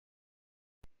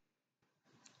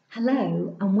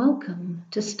Hello and welcome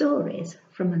to Stories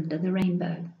from Under the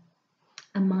Rainbow.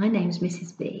 And my name's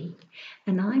Mrs. B,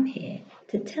 and I'm here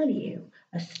to tell you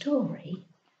a story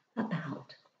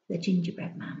about the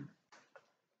Gingerbread Man.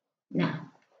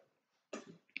 Now,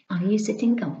 are you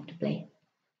sitting comfortably?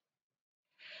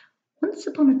 Once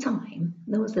upon a time,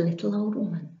 there was a little old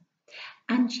woman,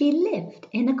 and she lived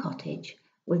in a cottage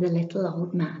with a little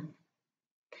old man.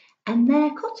 And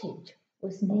their cottage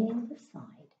was near the side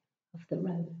of the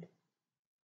road.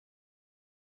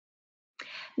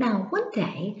 Now, one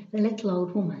day, the little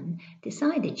old woman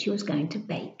decided she was going to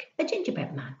bake a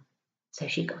gingerbread man. So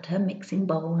she got her mixing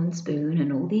bowl and spoon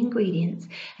and all the ingredients,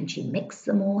 and she mixed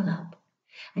them all up,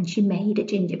 and she made a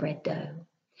gingerbread dough.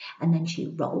 And then she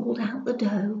rolled out the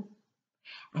dough,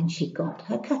 and she got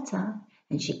her cutter,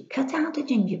 and she cut out a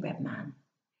gingerbread man.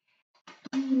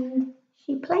 And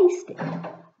she placed it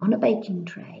on a baking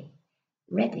tray,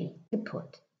 ready to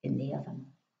put in the oven.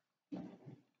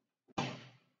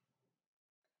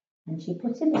 And she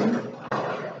put him in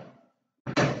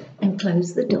and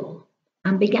closed the door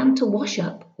and began to wash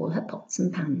up all her pots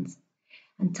and pans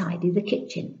and tidy the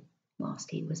kitchen whilst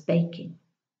he was baking.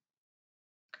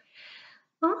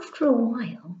 After a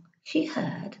while, she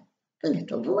heard a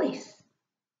little voice.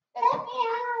 "Let me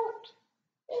out!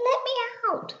 Let me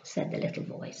out!" said the little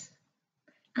voice.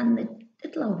 And the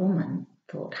little old woman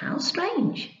thought, how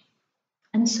strange.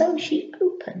 And so she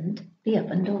opened the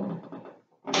oven door.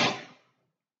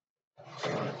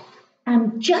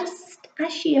 And just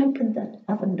as she opened the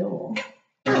oven door,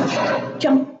 out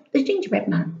jumped the gingerbread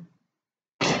man.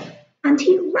 And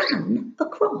he ran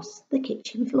across the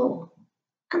kitchen floor.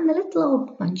 And the little old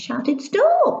woman shouted,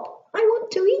 "Stop! I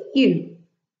want to eat you."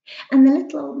 And the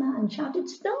little old man shouted,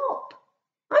 "Stop!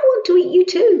 I want to eat you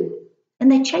too."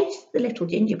 And they chased the little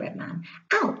gingerbread man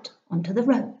out onto the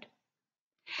road.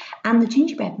 And the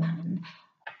gingerbread man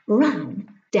ran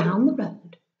down the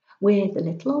road with the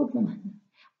little old woman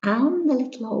and the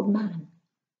little old man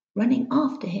running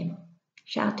after him,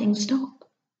 shouting, "Stop."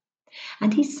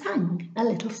 And he sang a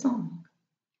little song.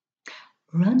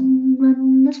 "Run,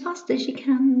 run as fast as you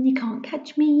can, you can't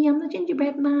catch me, I'm the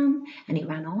gingerbread man." And he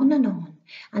ran on,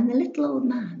 and the little old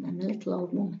man and the little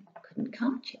old woman couldn't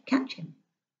catch him.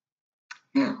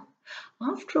 Now,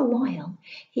 after a while,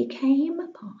 he came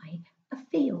by a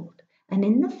field, and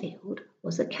in the field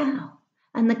was a cow.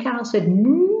 And the cow said,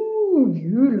 "Moo,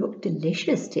 you look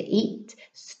delicious to eat.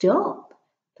 Stop."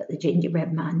 But the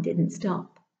gingerbread man didn't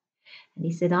stop. And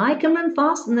he said, "I can run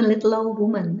faster than the little old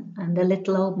woman and the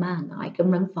little old man. I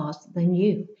can run faster than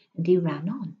you." And he ran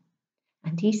on.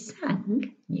 And he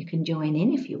sang, you can join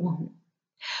in if you want.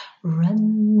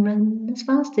 "Run, run as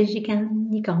fast as you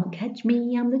can, you can't catch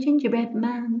me, I'm the gingerbread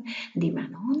man." And he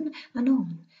ran on and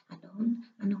on and on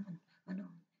and on and on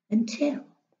until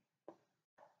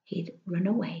he'd run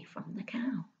away from the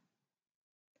cow.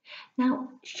 Now,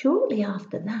 shortly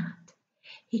after that,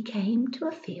 he came to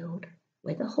a field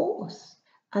with a horse.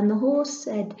 And the horse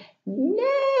said,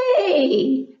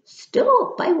 "Nay,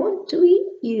 stop, I want to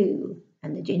eat you."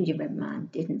 And the gingerbread man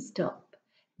didn't stop.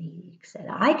 He said,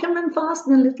 "I can run faster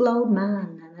than a little old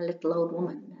man and a little old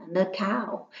woman and a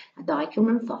cow, and I can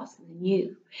run faster than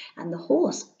you." And the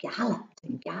horse galloped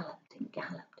and galloped and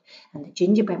galloped, and the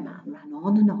gingerbread man ran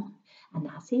on,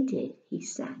 and as he did, he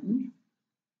sang,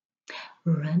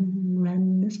 "Run,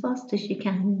 run as fast as you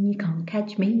can, you can't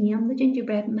catch me, I'm the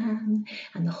gingerbread man."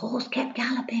 And the horse kept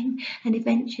galloping, and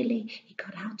eventually he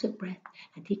got out of breath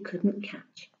and he couldn't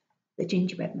catch the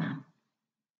gingerbread man.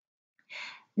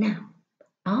 Now,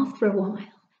 after a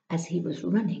while, as he was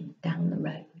running down the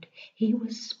road, he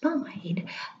was spied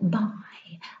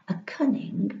by a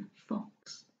cunning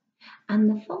fox. And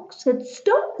the fox said,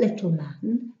 "Stop, little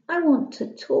man, I want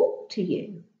to talk to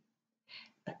you."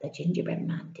 But the gingerbread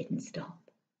man didn't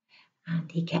stop.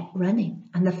 And he kept running,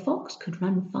 and the fox could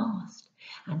run fast.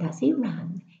 And as he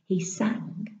ran, he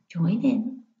sang, join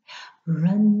in,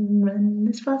 "Run, run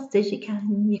as fast as you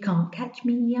can, you can't catch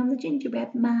me, I'm the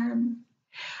gingerbread man."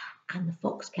 And the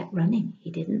fox kept running,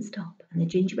 he didn't stop. And the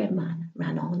gingerbread man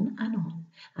ran on and on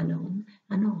and on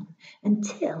and on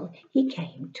until he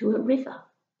came to a river.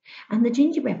 And the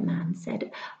gingerbread man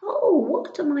said, "Oh,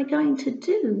 what am I going to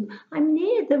do? I'm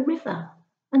near the river."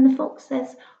 And the fox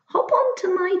says, "Hop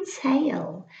onto my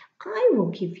tail. I will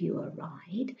give you a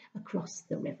ride across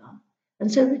the river." And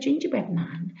so the gingerbread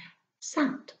man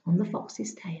sat on the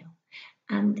fox's tail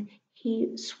and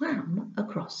he swam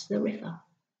across the river.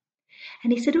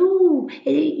 And he said, "Oh,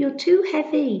 you're too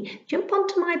heavy. Jump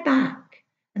onto my back."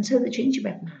 And so the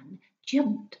gingerbread man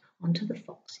jumped onto the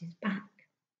fox's back.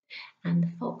 And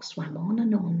the fox swam on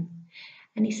and on.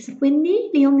 And he said, "We're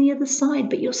nearly on the other side,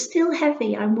 but you're still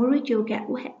heavy. I'm worried you'll get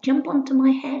wet. Jump onto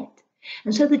my head."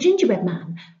 And so the gingerbread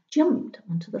man jumped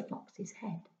onto the fox's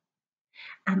head.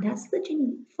 And as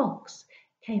the fox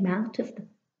came out of the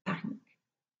bank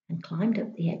and climbed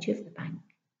up the edge of the bank,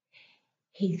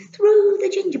 he threw the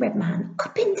gingerbread man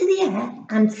up into the air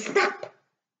and snap,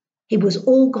 he was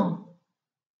all gone.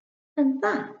 And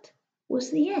that was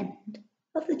the end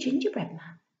of the gingerbread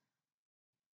man.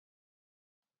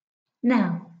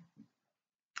 Now,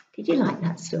 did you like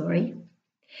that story?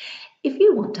 If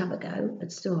you want to have a go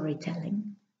at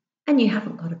storytelling and you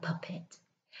haven't got a puppet,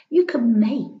 you can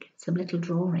make some little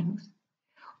drawings,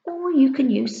 or you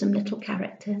can use some little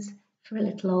characters for a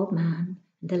little old man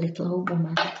and a little old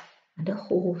woman and a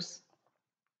horse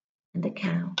and a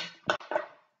cow.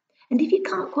 And if you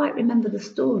can't quite remember the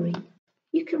story,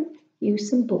 you can use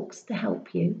some books to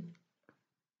help you.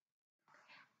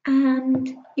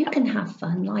 And you can have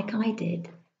fun like I did,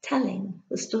 telling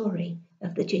the story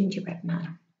of the gingerbread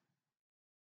man.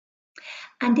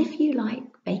 And if you like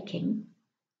baking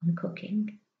and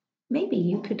cooking, maybe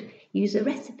you could use a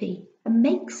recipe and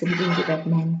make some gingerbread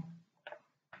men.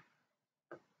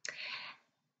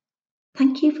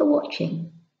 Thank you for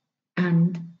watching,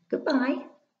 and goodbye.